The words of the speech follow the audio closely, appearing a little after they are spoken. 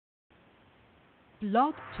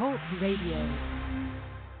Blog Talk Radio.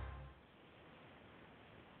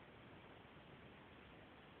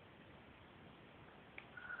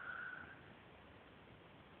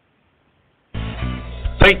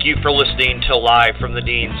 Thank you for listening to Live from the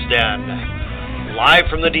Dean's Den. Live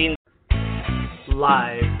from the Dean's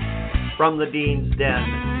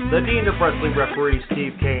Den. The Dean of Wrestling referee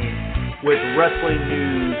Steve Kane with wrestling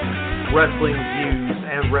news, wrestling views,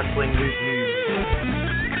 and wrestling reviews.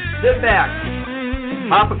 Sit back,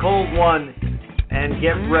 pop a cold one, and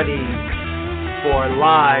get ready for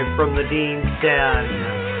Live from the Dean's Den.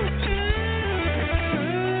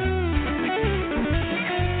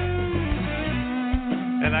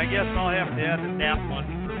 And I guess I'll have to edit that one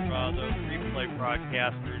for the replay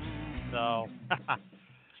broadcasters. So,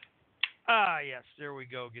 yes, there we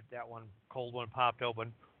go. Get that one, cold one, popped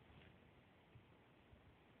open.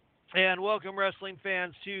 And welcome, wrestling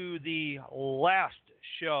fans, to the last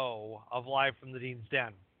show of Live from the Dean's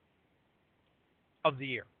Den of the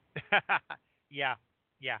year. Yeah,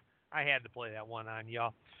 I had to play that one on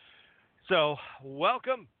y'all. So,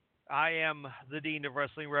 welcome. I am the Dean of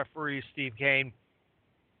Wrestling referee, Steve Kane.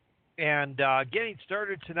 And getting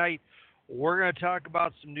started tonight, we're going to talk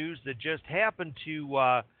about some news that just happened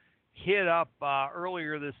to hit up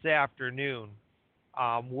earlier this afternoon.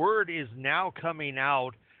 Word is now coming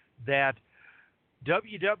out that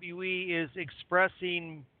WWE is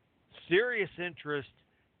expressing serious interest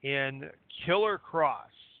in Killer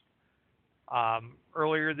Kross.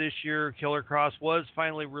 Earlier this year, Killer Kross was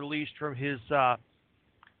finally released from his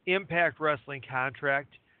Impact Wrestling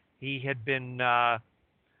contract. He had been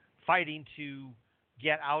fighting to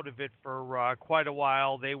get out of it for quite a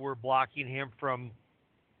while. They were blocking him from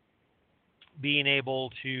being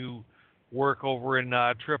able to work over in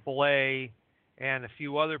AAA and a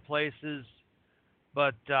few other places,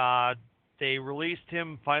 but they released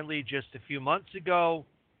him finally just a few months ago,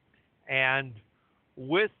 and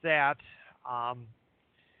with that,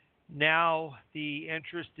 now the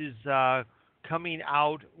interest is coming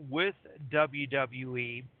out with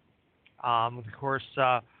WWE. Of course,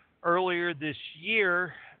 earlier this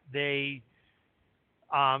year, they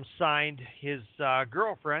signed his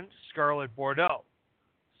girlfriend, Scarlett Bordeaux.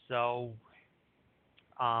 So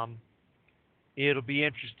it'll be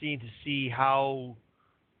interesting to see how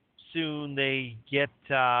soon they get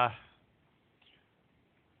that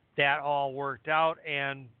all worked out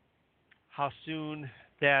and how soon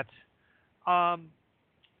that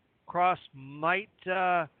Kross might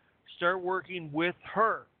start working with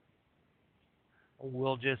her.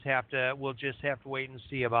 We'll just have to wait and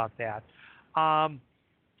see about that.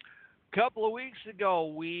 Couple of weeks ago,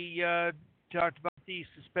 we talked about the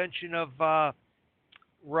suspension of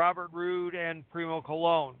Robert Roode and Primo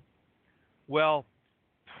Colon. Well,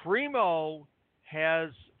 Primo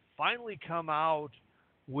has finally come out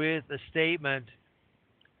with a statement,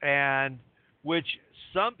 and which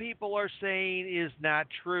some people are saying is not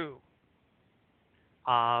true.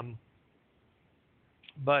 But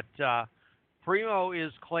Primo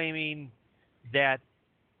is claiming that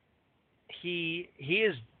he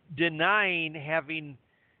is denying having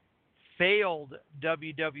failed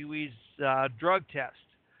WWE's drug test.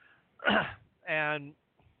 And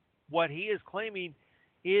what he is claiming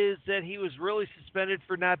is that he was really suspended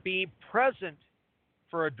for not being present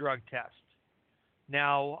for a drug test.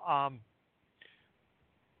 Now,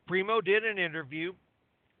 Primo did an interview,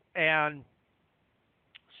 and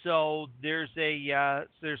so there's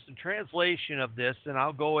some translation of this, and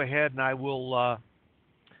I'll go ahead and I will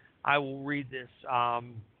read this.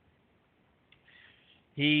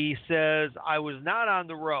 He says, "I was not on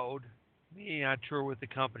the road, meaning on tour with the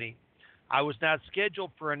company. I was not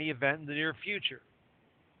scheduled for any event in the near future.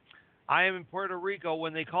 I am in Puerto Rico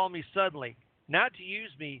when they called me suddenly, not to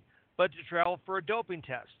use me, but to travel for a doping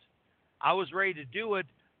test. I was ready to do it,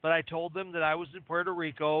 but I told them that I was in Puerto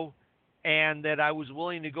Rico and that I was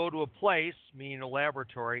willing to go to a place, meaning a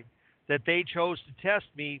laboratory, that they chose to test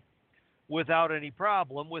me without any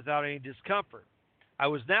problem, without any discomfort. I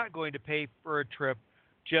was not going to pay for a trip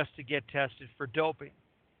just to get tested for doping."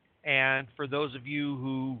 And for those of you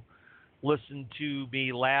who listened to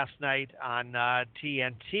me last night on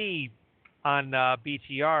TNT, on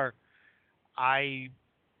BTR, I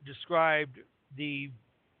described the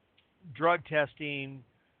drug testing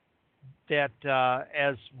that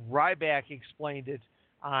as Ryback explained it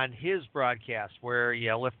on his broadcast, where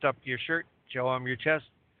you lift up your shirt, show them your chest,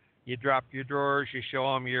 you drop your drawers, you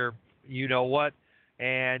show them your you-know-what,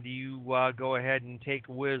 and you go ahead and take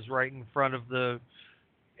a whiz right in front of the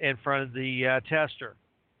tester.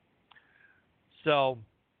 So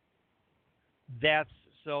that's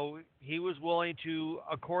So he was willing to,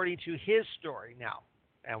 according to his story now,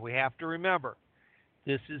 and we have to remember,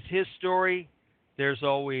 this is his story. There's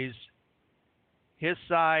always his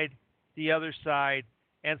side, the other side,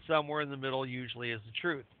 and somewhere in the middle usually is the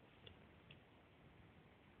truth.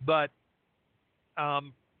 But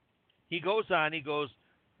he goes on, he goes,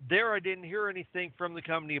 there I didn't hear anything from the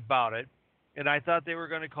company about it, and I thought they were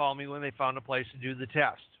going to call me when they found a place to do the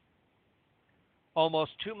test.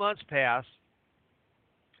 Almost 2 months pass,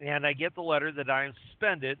 and I get the letter that I am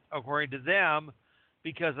suspended, according to them,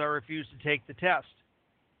 because I refused to take the test.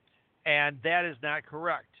 And that is not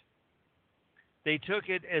correct. They took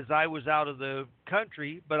it as I was out of the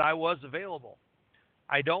country, but I was available.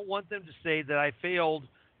 I don't want them to say that I failed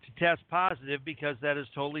to test positive, because that is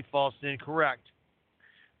totally false and incorrect.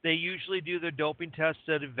 They usually do their doping tests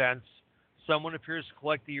at events. Someone appears to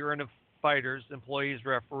collect the urine of fighters, employees,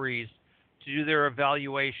 referees, to do their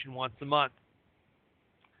evaluation once a month.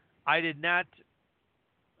 I did not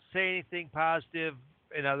say anything positive.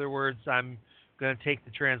 In other words, I'm going to take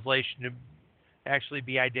the translation to actually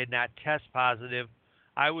be I did not test positive.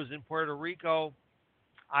 I was in Puerto Rico.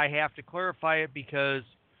 I have to clarify it because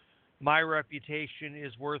my reputation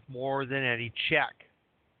is worth more than any check.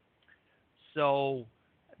 So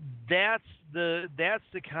that's the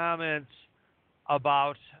comments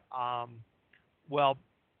about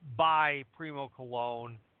by Primo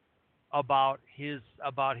Cologne about his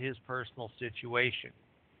personal situation.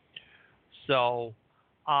 So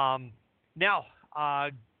now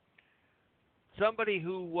somebody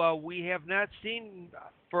who we have not seen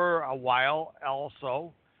for a while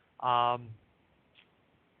also,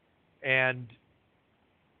 and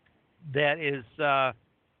that is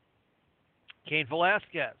Cain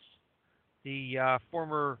Velasquez, the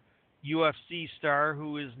former UFC star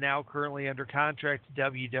who is now currently under contract to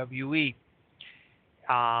WWE.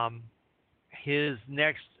 His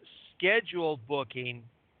next scheduled booking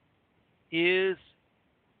is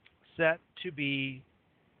set to be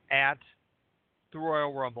at the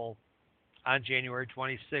Royal Rumble on January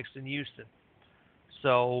 26th in Houston.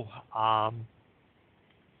 So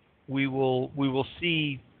we will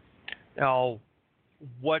see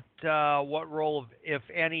what role, if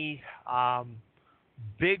any,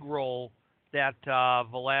 big role that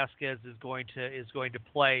Velasquez is going to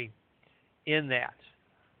play in that.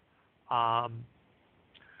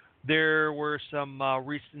 There were some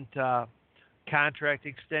recent contract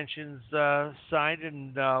extensions signed,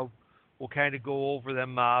 and we'll kind of go over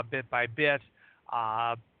them bit by bit.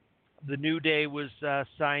 The New Day was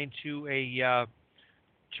signed to a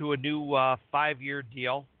new 5-year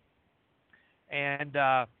deal, and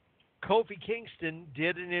Kofi Kingston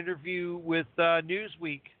did an interview with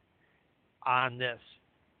Newsweek on this,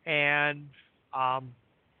 and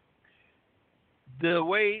the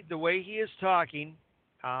way he is talking,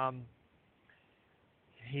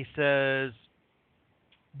 he says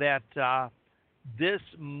that this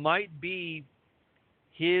might be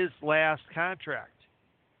his last contract.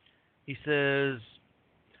 He says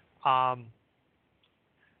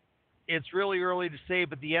it's really early to say,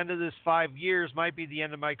 but the end of this 5 years might be the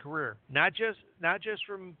end of my career. Not just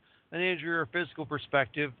from an injury or physical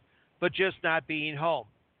perspective, but just not being home.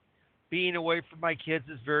 Being away from my kids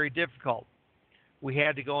is very difficult. We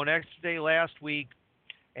had to go an extra day last week,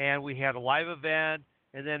 and we had a live event,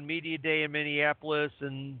 and then media day in Minneapolis,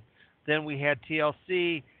 and then we had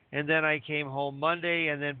TLC, and then I came home Monday,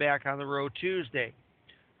 and then back on the road Tuesday.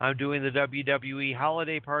 I'm doing the WWE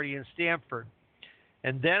holiday party in Stamford.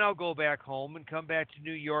 And then I'll go back home and come back to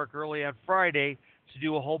New York early on Friday to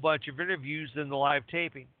do a whole bunch of interviews and the live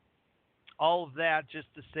taping. All of that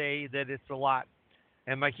just to say that it's a lot.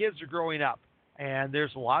 And my kids are growing up, and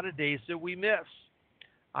there's a lot of days that we miss.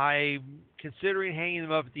 I'm considering hanging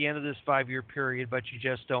them up at the end of this 5-year period, but you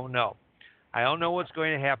just don't know. I don't know what's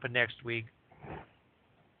going to happen next week,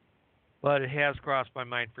 but it has crossed my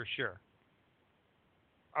mind for sure.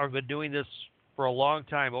 I've been doing this for a long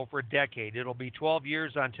time, over a decade. It'll be 12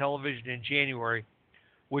 years on television in January,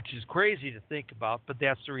 which is crazy to think about, but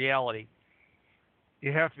that's the reality.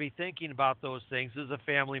 You have to be thinking about those things as a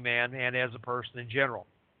family man and as a person in general.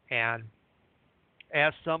 And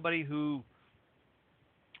as somebody who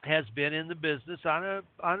has been in the business on a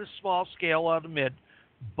small scale, I'll admit,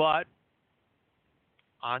 but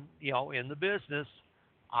in the business,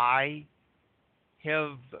 I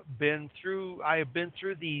have been through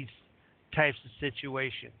these types of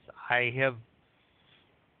situations. I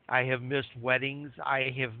have missed weddings.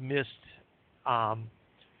 I have missed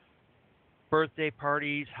birthday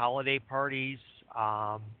parties, holiday parties.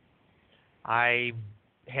 I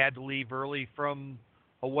had to leave early from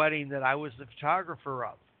a wedding that I was the photographer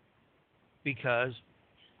of because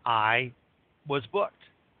I was booked,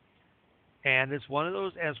 and it's one of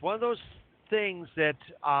those things that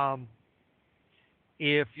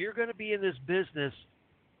if you're going to be in this business,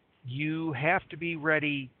 you have to be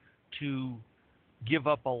ready to give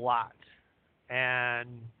up a lot, and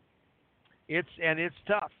it's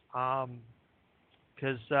tough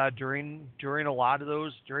because during a lot of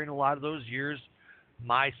those years,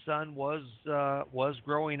 my son was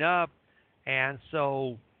growing up, and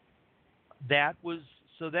so that was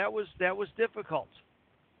difficult.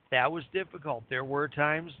 That was difficult. There were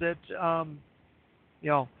times that I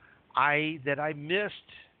missed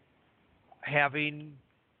having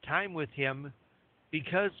time with him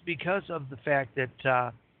because of the fact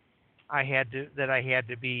that I had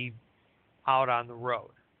to be out on the road.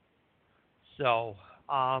 So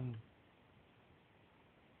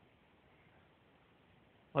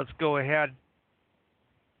let's go ahead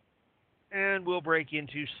and we'll break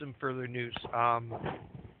into some further news.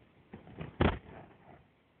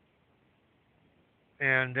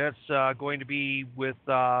 And that's going to be with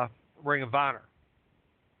Ring of Honor.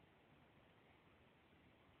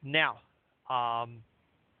 Now,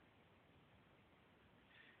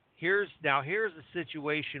 here's the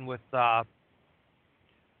situation with the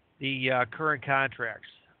current contracts.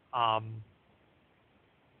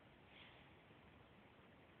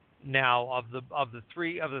 Now, of the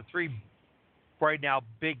three right now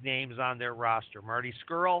big names on their roster: Marty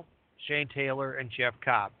Scurll, Shane Taylor, and Jeff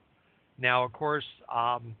Cobb. Now, of course,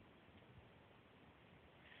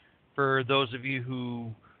 for those of you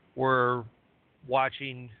who were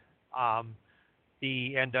watching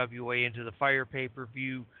the NWA Into the Fire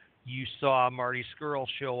pay-per-view, you saw Marty Scurll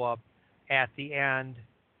show up at the end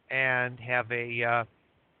and have a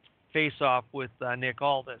face-off with Nick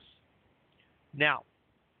Aldis. Now,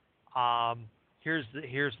 here's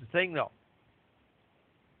the thing, though.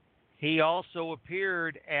 He also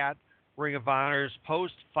appeared at Ring of Honor's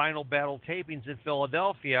post-final battle tapings in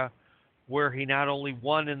Philadelphia, where he not only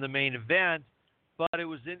won in the main event, but it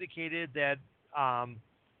was indicated that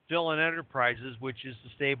Villain Enterprises, which is the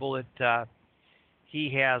stable that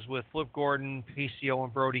he has with Flip Gordon, PCO,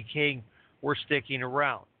 and Brody King, were sticking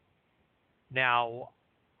around. Now,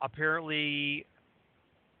 apparently,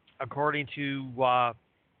 according to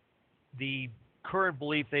the current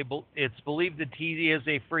belief, it's believed that he is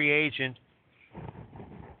a free agent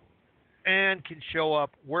and can show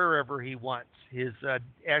up wherever he wants. His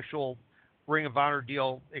actual Ring of Honor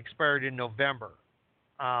deal expired in November.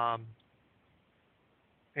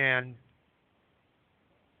 And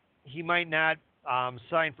he might not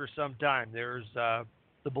sign for some time. There's the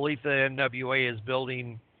belief that NWA is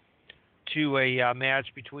building to a match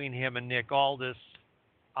between him and Nick Aldis.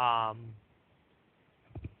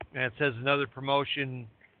 And it says another promotion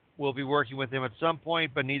will be working with him at some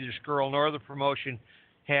point, but neither Scurll nor the promotion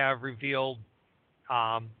have revealed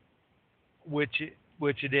which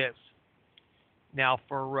it is. Now,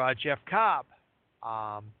 for Jeff Cobb,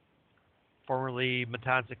 formerly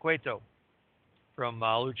Matanza Cueto from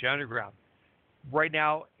Lucha Underground, right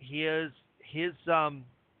now his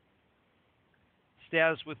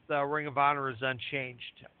status with Ring of Honor is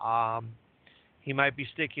unchanged. He might be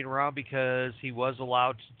sticking around because he was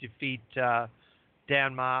allowed to defeat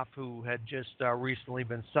Dan Moff, who had just recently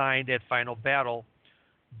been signed at Final Battle,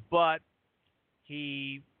 but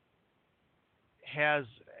he has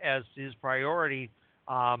as his priority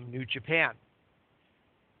New Japan.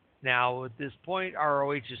 Now, at this point,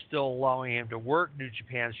 ROH is still allowing him to work New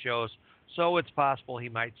Japan shows, so it's possible he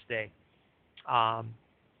might stay. Now,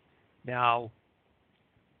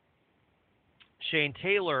 Shane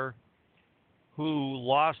Taylor, who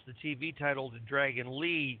lost the TV title to Dragon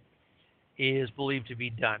Lee, is believed to be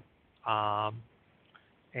done.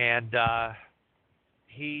 And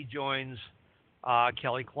he joins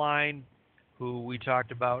Kelly Klein, who we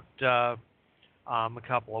talked about a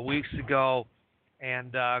couple of weeks ago,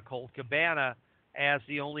 and Colt Cabana as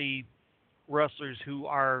the only wrestlers who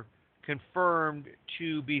are confirmed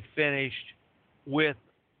to be finished with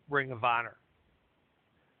Ring of Honor.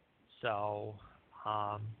 So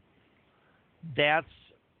that's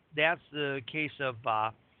the case of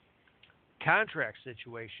contract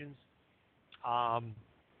situations.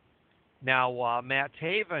 Now, Matt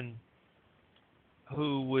Taven,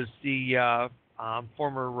 who was the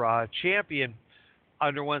former champion,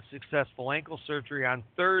 underwent successful ankle surgery on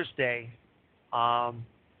Thursday.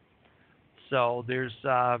 So there's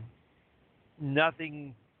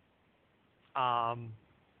nothing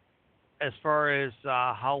as far as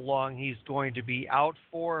how long he's going to be out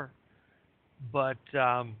for, but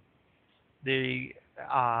he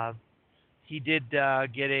did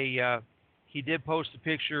post a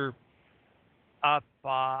picture up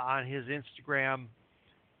on his Instagram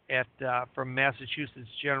at from Massachusetts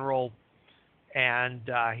General, and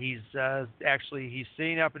he's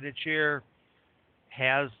sitting up in a chair,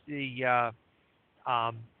 has the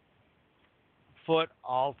foot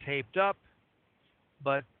all taped up,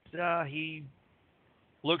 but he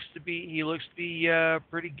looks to be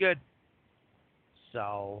pretty good.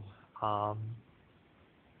 So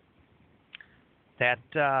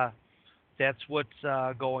that's what's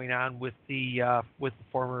going on with the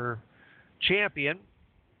former champion.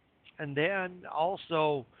 And then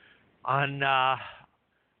also on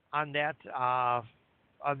that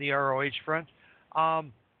on the ROH front,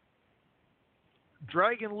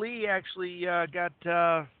 Dragon Lee actually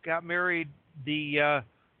got married the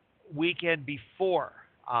weekend before.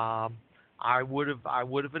 I would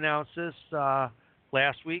have announced this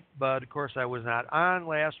last week, but of course I was not on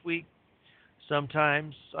last week.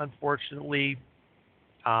 Sometimes, unfortunately,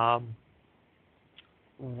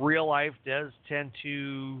 real life does tend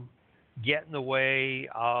to get in the way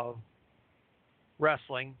of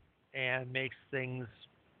wrestling and makes things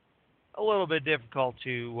a little bit difficult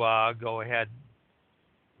to go ahead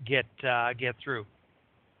get through.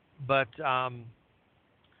 But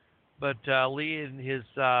Lee and his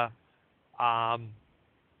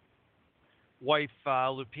wife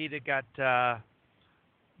Lupita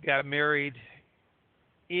got married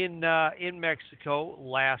in Mexico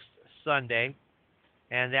last Sunday,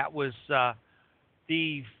 and that was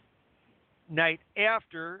the night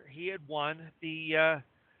after he had won the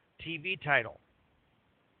TV title.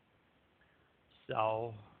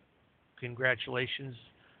 So, congratulations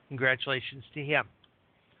to him.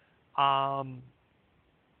 Now,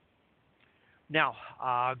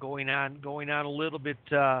 going on a little bit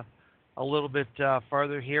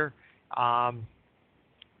farther here.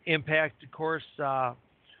 Impact, of course,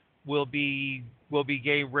 will be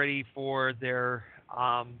getting ready for their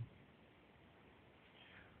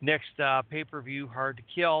next pay-per-view, Hard to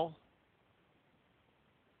Kill,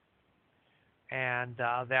 and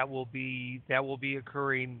that will be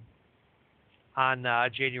occurring on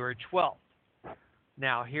January 12th.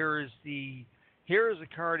 Now, here is the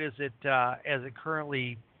card as it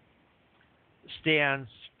currently stands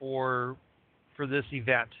for this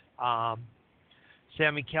event.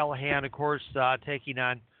 Sami Callihan, of course, taking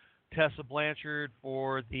on Tessa Blanchard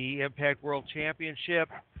for the Impact World Championship.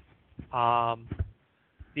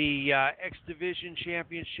 The X Division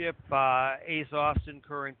Championship, Ace Austin,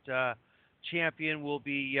 current champion, will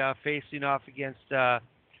be facing off against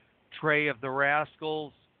Trey of the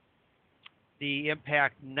Rascals. The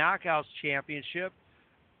Impact Knockouts Championship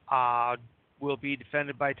will be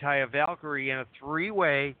defended by Taya Valkyrie in a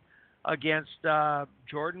three-way against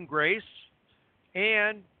Jordan Grace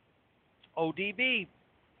and ODB.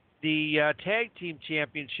 The Tag Team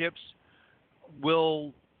Championships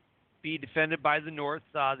will be defended by the North.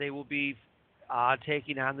 They will be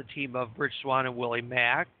taking on the team of Rich Swann and Willie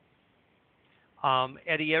Mack.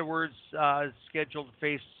 Eddie Edwards is scheduled to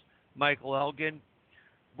face Michael Elgin.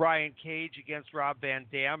 Brian Cage against Rob Van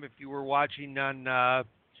Dam. If you were watching on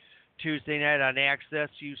Tuesday night on Access,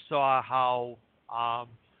 you saw how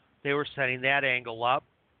they were setting that angle up.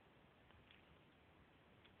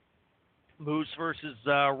 Moose versus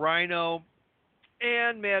Rhino,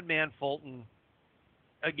 and Madman Fulton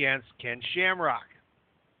against Ken Shamrock.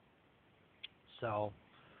 So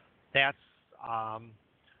that's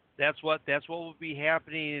what will be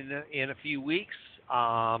happening in a few weeks.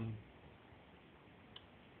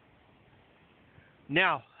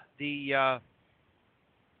 Now, the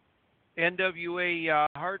NWA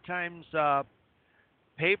Hard Times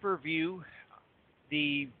pay-per-view,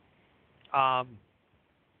 the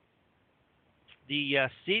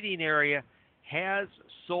seating area has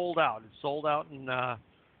sold out. It sold out in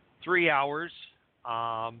 3 hours.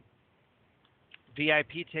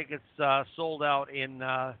 VIP tickets sold out in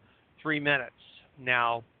 3 minutes.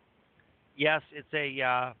 Now, yes, it's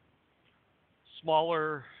a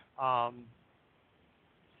smaller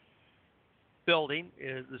building.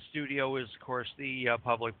 The studio is, of course, the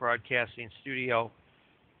public broadcasting studio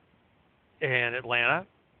in Atlanta.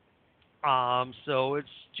 So it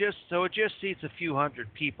just seats a few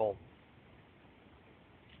hundred people,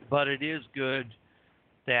 but it is good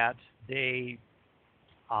that they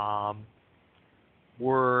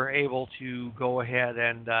were able to go ahead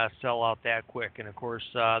and sell out that quick. And of course,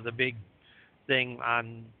 the big thing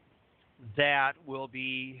on that will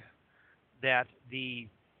be that the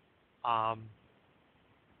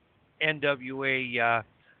NWA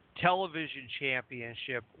Television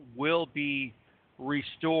Championship will be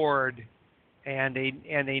restored, and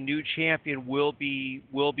a new champion will be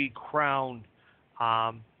crowned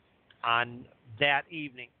on that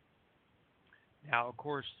evening. Now, of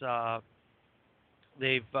course,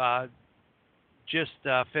 they've just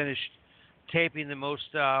finished taping the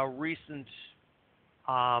most recent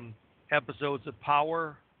episodes of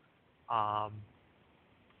Power. I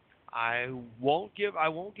won't give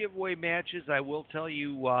away matches. I will tell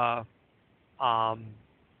you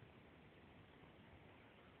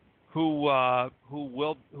who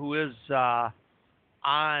is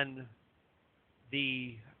on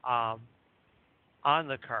the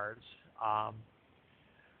cards.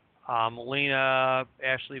 Melina,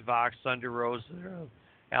 Ashley Vox, Thunder Rosa,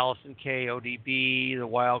 Allison K, ODB, the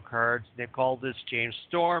Wild Cards, Nick Aldis, James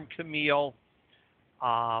Storm, Camille,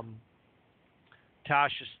 Tasha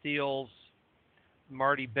Steeles,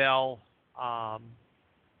 Marty Bell,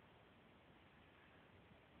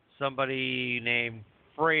 somebody named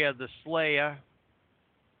Freya the Slayer,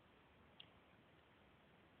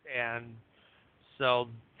 and so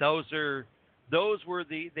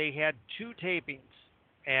they had 2 tapings,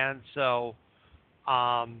 and so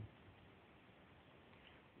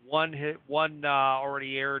one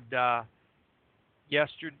already aired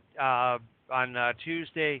yesterday on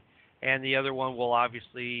Tuesday, and the other one will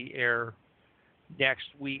obviously air next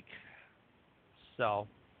week. So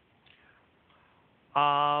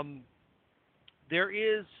there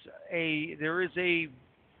is a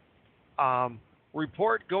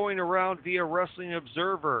report going around via Wrestling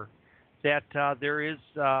Observer that there is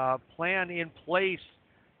a plan in place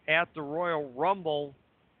at the Royal Rumble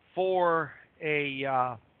for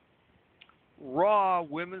a Raw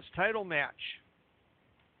women's title match.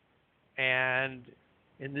 And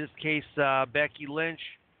in this case, Becky Lynch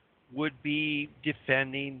would be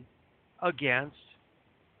defending against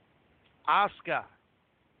Asuka.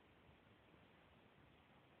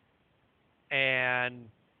 And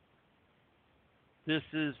this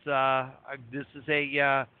is a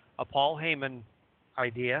Paul Heyman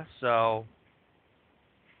idea, so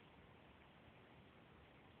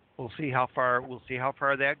we'll see how far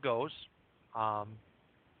that goes.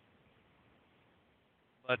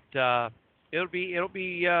 But it'll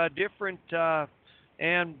be different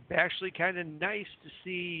and actually kind of nice to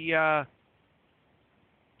see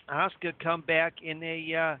Asuka come back in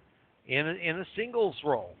a singles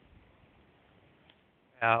role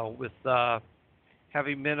with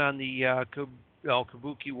having been on the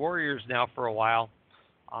Kabuki Warriors now for a while.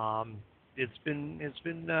 It's been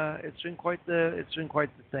quite the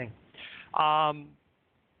thing.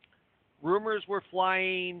 Rumors were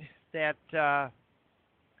flying that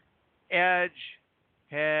Edge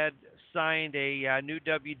had signed a new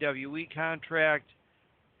WWE contract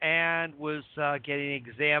and was getting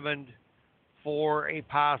examined for a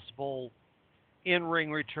possible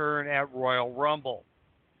in-ring return at Royal Rumble.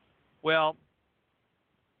 Well,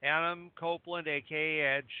 Adam Copeland,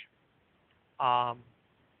 a.k.a. Edge,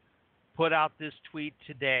 put out this tweet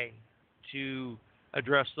today to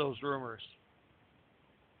address those rumors.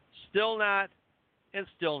 Still not, and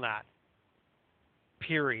still not.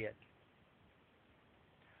 Period.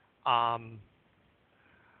 Now,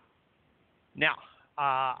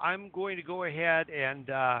 I'm going to go ahead and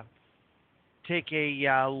take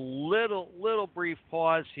a little brief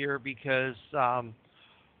pause here because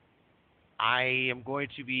I am going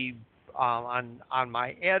to be on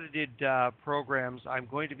my edited programs. I'm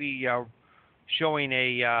going to be showing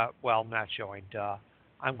I'm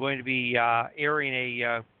going to be airing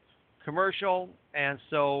a commercial, and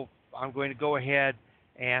so I'm going to go ahead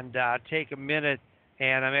and take a minute,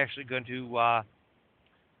 and I'm actually going to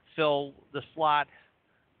fill the slot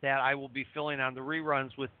that I will be filling on the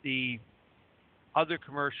reruns with the other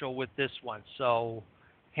commercial with this one. So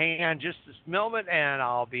hang on just this moment, and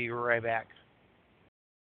I'll be right back.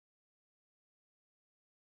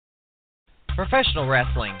 Professional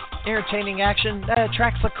wrestling, entertaining action that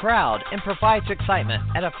attracts a crowd and provides excitement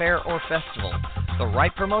at a fair or festival. The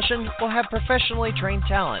right promotion will have professionally trained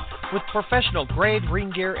talent with professional grade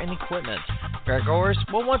ring gear and equipment. Fairgoers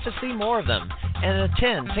will want to see more of them and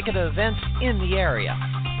attend ticketed events in the area.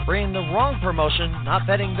 Bringing the wrong promotion, not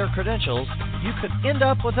vetting their credentials, you could end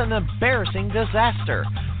up with an embarrassing disaster.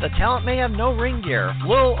 The talent may have no ring gear,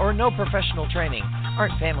 little or no professional training,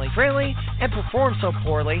 aren't family friendly, and perform so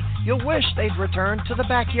poorly you'll wish they'd returned to the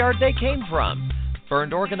backyard they came from.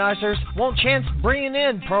 Burned organizers won't chance bringing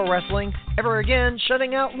in pro wrestling ever again,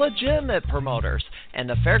 shutting out legitimate promoters. And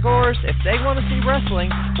the fairgoers, if they want to see wrestling,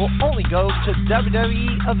 will only go to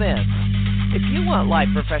WWE events. If you want live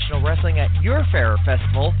professional wrestling at your fair or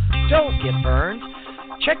festival, don't get burned.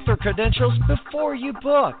 Check their credentials before you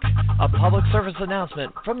book. A public service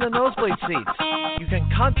announcement from the nosebleed seats. You can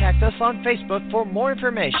contact us on Facebook for more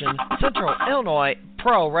information. Central Illinois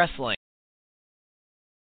pro wrestling.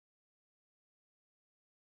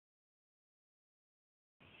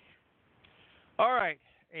 All right,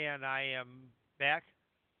 and I am back,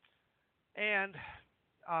 and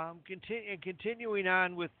continuing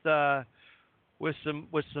on with some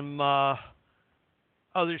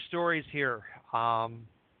other stories here.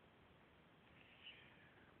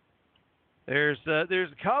 There's a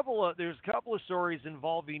couple of stories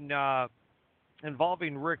involving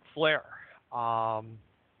Ric Flair.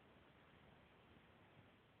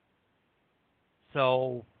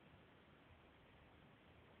 So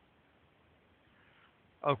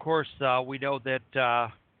of course we know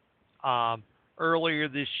that earlier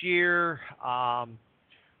this year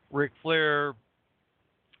Ric Flair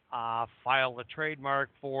filed a trademark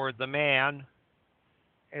for the Man,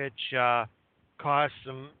 which caused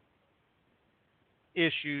some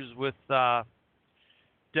issues with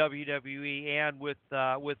WWE and with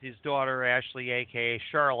his daughter Ashley, aka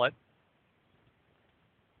Charlotte.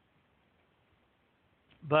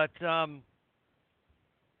 But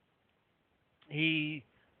he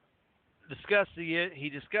discussed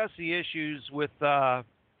the issues with the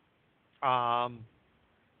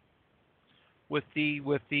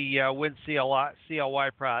Win CLY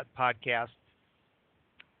podcast,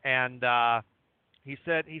 and he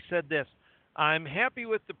said this: "I'm happy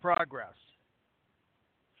with the progress.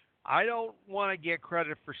 I don't want to get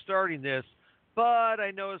credit for starting this, but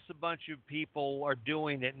I notice a bunch of people are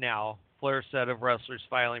doing it now," Flair said of wrestlers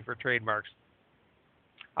filing for trademarks.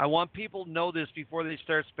 "I want people to know this before they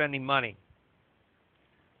start spending money.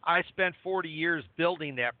 I spent 40 years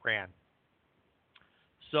building that brand.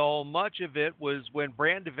 So much of it was when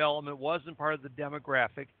brand development wasn't part of the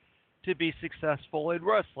demographic to be successful in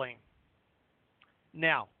wrestling.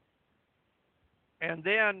 Now," and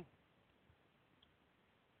then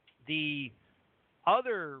the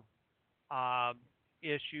other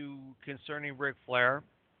issue concerning Ric Flair,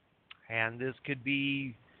 and this could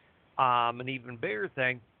be an even bigger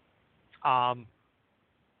thing.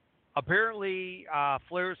 Apparently,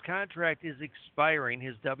 Flair's contract is expiring,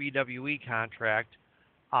 his WWE contract,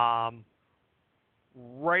 right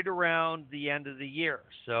around the end of the year,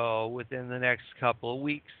 so within the next couple of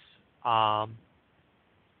weeks.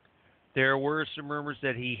 There were some rumors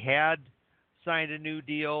that he had signed a new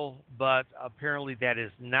deal, but apparently that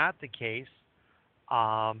is not the case.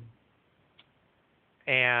 And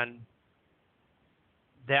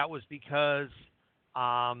that was because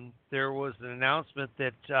there was an announcement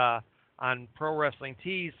that on Pro Wrestling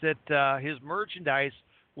Tees that his merchandise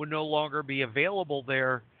would no longer be available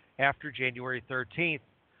there after January 13th.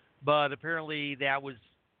 But apparently that was,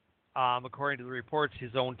 according to the reports,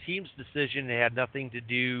 his own team's decision. It had nothing to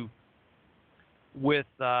do with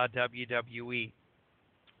WWE.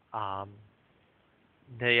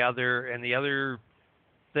 The other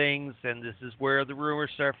things, and this is where the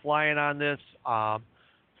rumors start flying on this.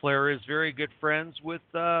 Flair is very good friends with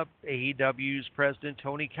AEW's president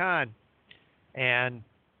Tony Khan, and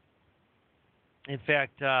in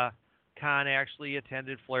fact, Khan actually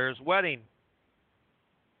attended Flair's wedding.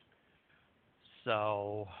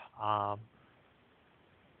 So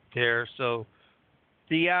So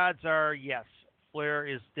the odds are, yes, Flair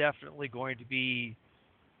is definitely going to be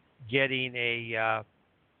getting a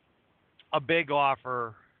big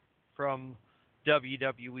offer from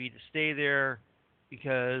WWE to stay there,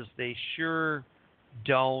 because they sure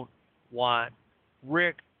don't want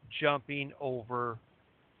Rick jumping over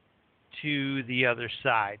to the other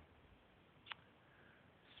side.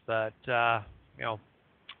 But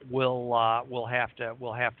we'll have to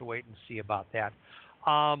wait and see about that.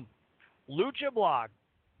 Lucha Blog,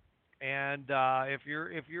 and if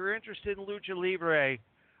you're interested in Lucha Libre,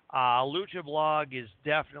 Lucha Blog is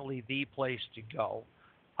definitely the place to go.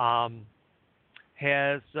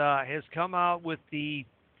 Has come out with the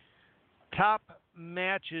top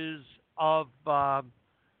matches of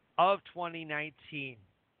 2019,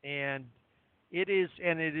 and it is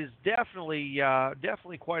definitely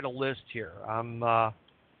quite a list here. I'm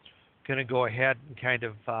going to go ahead and kind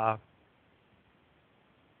of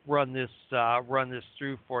run this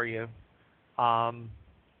through for you.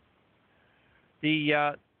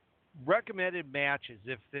 The recommended matches,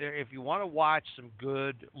 if you want to watch some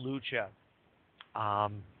good lucha,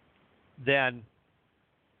 then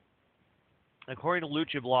according to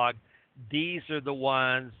Lucha Blog, these are the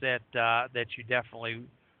ones that you definitely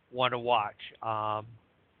want to watch.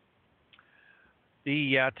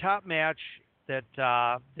 The top match that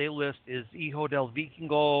they list is Hijo del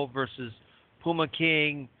Vikingo versus Puma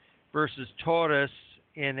King versus Torres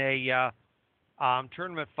in a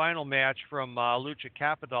tournament final match from Lucha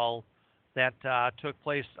Capital that took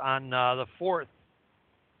place on the 4th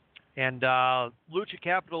And Lucha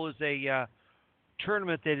Capital is a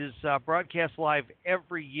tournament that is broadcast live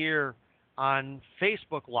every year on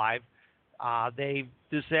Facebook Live.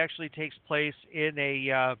 This actually takes place in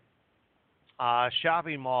a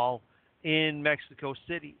shopping mall in Mexico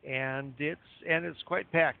City, and it's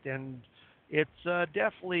quite packed, and it's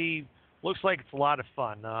definitely looks like it's a lot of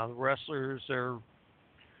fun. The wrestlers are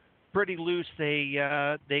pretty loose.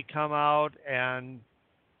 They come out and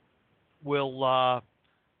will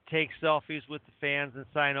take selfies with the fans and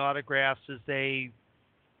sign autographs as they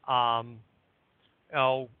come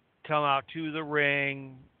out to the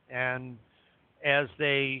ring and as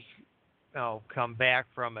they come back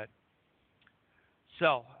from it.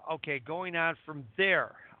 So, okay, going on from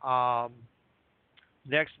there,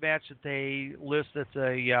 next match that they list that's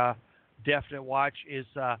a definite watch is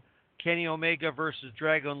Kenny Omega versus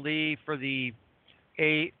Dragon Lee for the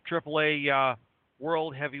AAA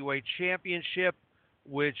World Heavyweight Championship,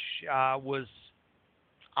 which was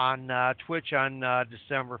on Twitch on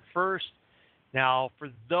December 1st. Now, for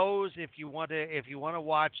those, if you want to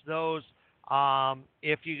watch those,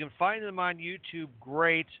 if you can find them on YouTube,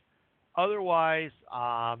 great. Otherwise,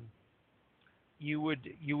 you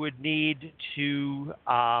would need to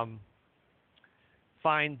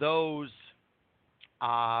find those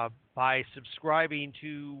by subscribing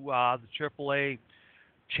to the AAA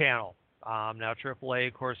channel. Now, AAA,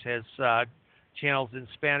 of course, has channels in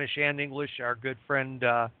Spanish and English. Our good friend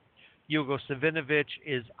Hugo Savinovich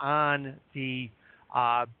is on the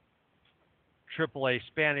AAA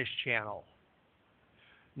Spanish channel.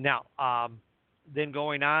 Now, then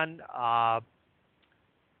going on,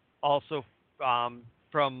 also from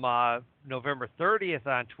November 30th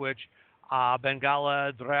on Twitch,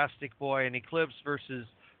 Bengala, Drastic Boy, and Eclipse versus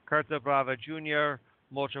Carta Brava Jr.,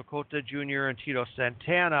 Mocho Cota Jr., and Tito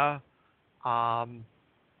Santana. And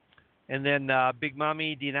then Big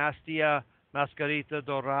Mami, Dinastia, Mascarita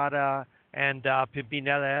Dorada, and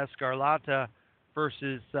Pimpinella Escarlata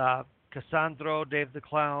versus Cassandro, Dave the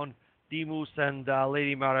Clown, Demus, and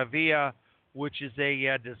Lady Maravilla, which is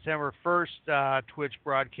a December 1st Twitch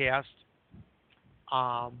broadcast.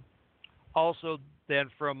 Also, then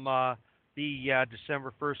from the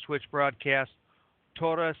December 1st Twitch broadcast,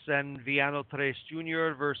 Torres and Viano Tres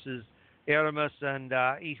Jr. versus Hermes and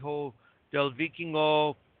Hijo del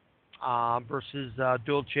Vikingo versus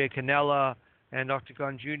Dulce Canela and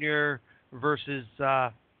Octagon Jr. versus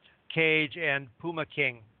Cage and Puma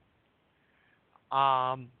King.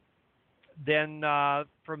 Then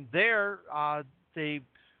from there, they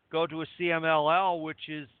go to a CMLL, which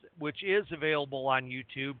is available on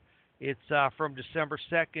YouTube. It's from December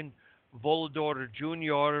 2nd, Volador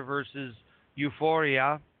Jr. versus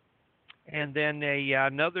Euphoria. And then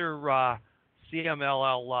another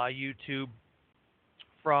CMLL YouTube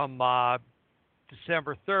from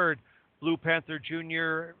December 3rd, Blue Panther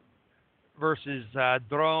Jr. versus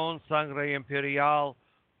Drone, Sangre Imperial,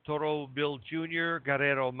 Toro Bill Jr.,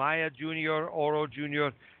 Guerrero Maya Jr., Oro Jr.,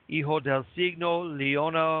 Hijo del Signo,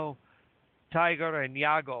 Leono, Tiger, and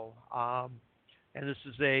Yago. And this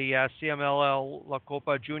is a CMLL La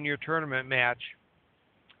Copa Junior tournament match.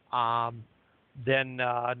 Then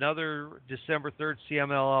another December 3rd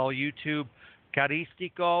CMLL YouTube,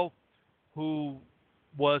 Caristico, who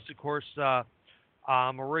was, of course,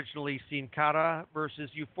 originally Sin Cara versus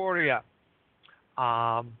Euphoria.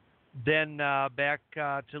 Then back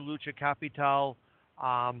to Lucha Capital.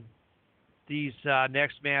 These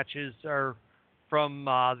next matches are from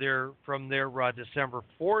their December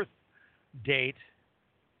 4th date,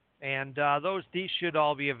 and these should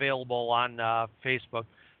all be available on Facebook.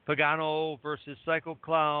 Pagano versus Psycho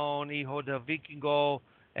Clown, Hijo del Vikingo,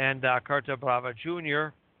 and Carta Brava Jr.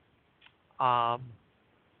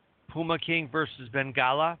 Puma King versus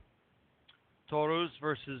Bengala. Taurus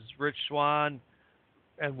versus Rich Swan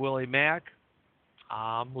and Willie Mack.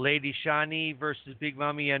 Lady Shani versus Big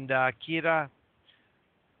Mami and Kira.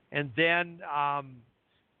 And then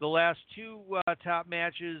the last two top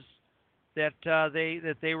matches that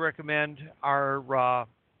they recommend are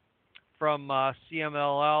from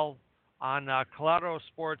CMLL on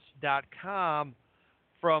clarosports.com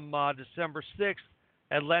from December 6th.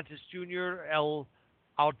 Atlantis Jr., El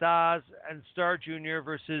Audaz, and Star Jr.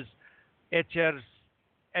 versus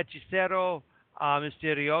Hechicero,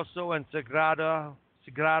 Misterioso, and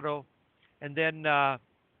Sagrado. And then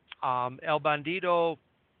El Bandido,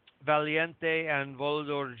 Valiente, and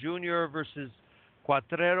Volador Jr. versus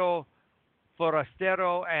Cuatrero,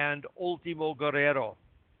 Forastero, and Ultimo Guerrero.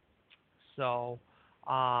 So,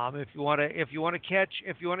 if you want to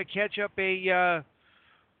catch up a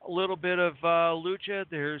little bit of lucha,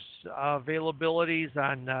 there's availabilities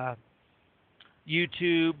on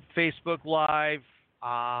YouTube, Facebook Live,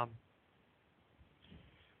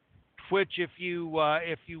 Twitch. If you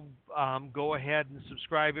go ahead and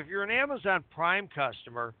subscribe, if you're an Amazon Prime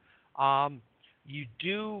customer, you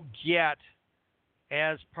do get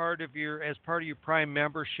as part of your Prime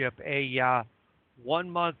membership a 1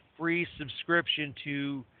 month free subscription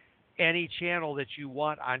to any channel that you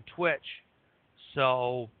want on Twitch.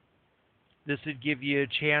 So this would give you a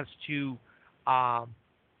chance to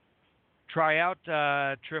try out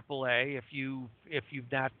AAA if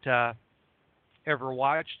you've not ever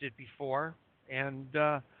watched it before, and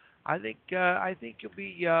I think you'll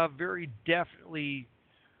be very definitely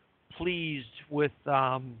pleased with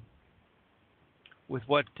what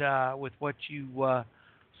you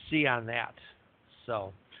see on that.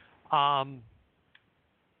 So, and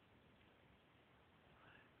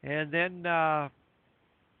then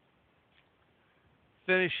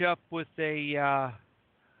finish up with a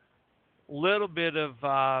little bit of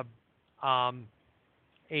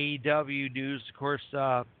AEW news. Of course,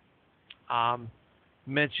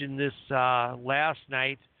 mentioned this last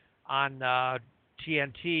night on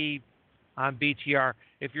TNT on BTR.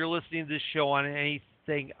 If you're listening to this show on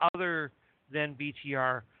anything other than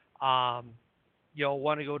BTR, you'll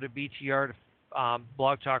want to go to BTR,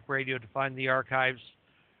 Blog Talk Radio, to find the archives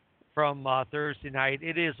from Thursday night.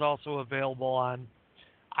 It is also available on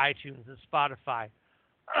iTunes and Spotify.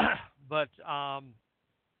 But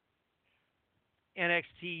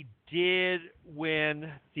NXT did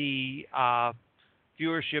win the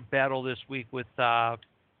viewership battle this week with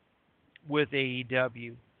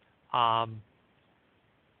AEW. Now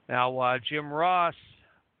Jim Ross,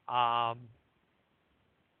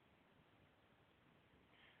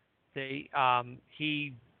 he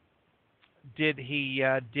did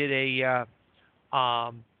a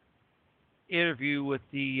interview with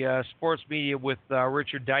the sports media with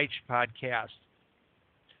Richard Deitch podcast,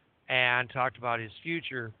 and talked about his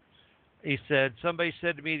future. He said, somebody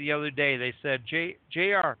said to me the other day, they said,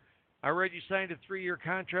 JR, I read you signed a 3-year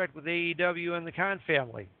contract with AEW and the Khan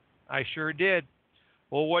family. I sure did.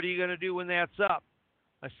 Well, what are you going to do when that's up?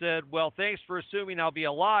 I said, well, thanks for assuming I'll be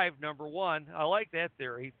alive, number one. I like that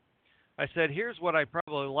theory. I said, here's what I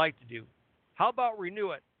probably like to do. How about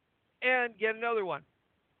renew it and get another one?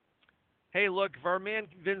 Hey, look, if our man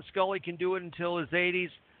Vin Scully can do it until his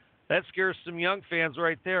 80s, that scares some young fans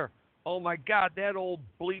right there. Oh, my God, that old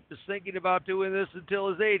bleep is thinking about doing this until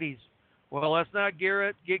his 80s. Well, let's not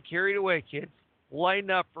get carried away, kids. Lighten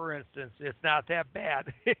up, for instance. It's not that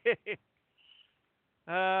bad.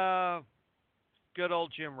 Good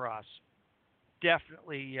old Jim Ross.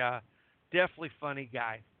 Definitely funny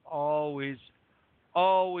guy. Always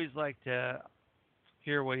like to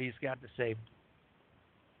hear what he's got to say.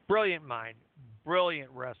 Brilliant mind. Brilliant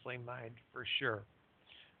wrestling mind, for sure.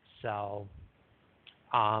 So,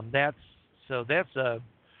 that's a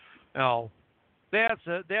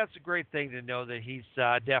great thing to know that he's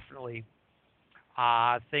definitely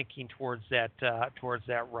thinking towards that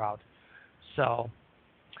route. So,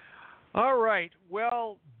 all right.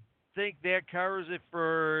 Well, think that covers it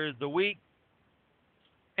for the week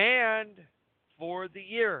and for the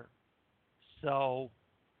year. So,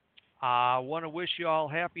 I want to wish you all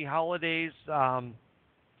happy holidays.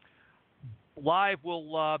 Live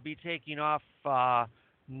will be taking off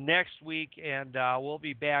next week, and we'll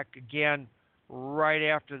be back again right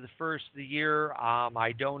after the first of the year.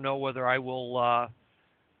 I don't know whether I will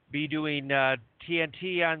be doing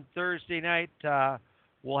TNT on Thursday night.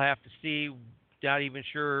 We'll have to see. Not even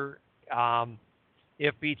sure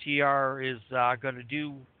if BTR is going to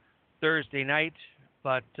do Thursday night,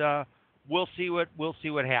 but we'll see what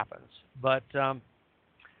happens. But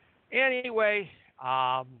anyway,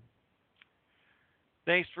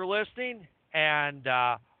 thanks for listening, and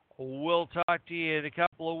we'll talk to you in a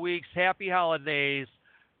couple of weeks. Happy holidays.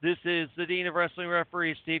 This is the Dean of Wrestling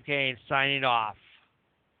Referees, Steve Kane, signing off.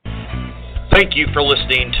 Thank you for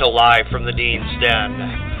listening to Live from the Dean's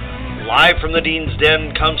Den. Live from the Dean's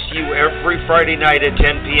Den comes to you every Friday night at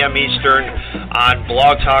 10 p.m. Eastern on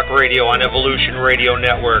Blog Talk Radio on Evolution Radio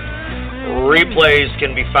Network. Replays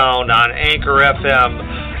can be found on Anchor FM,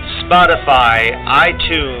 Spotify,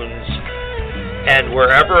 iTunes, and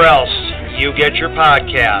wherever else you get your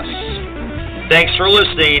podcasts. Thanks for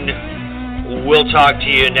listening. We'll talk to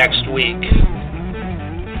you next week.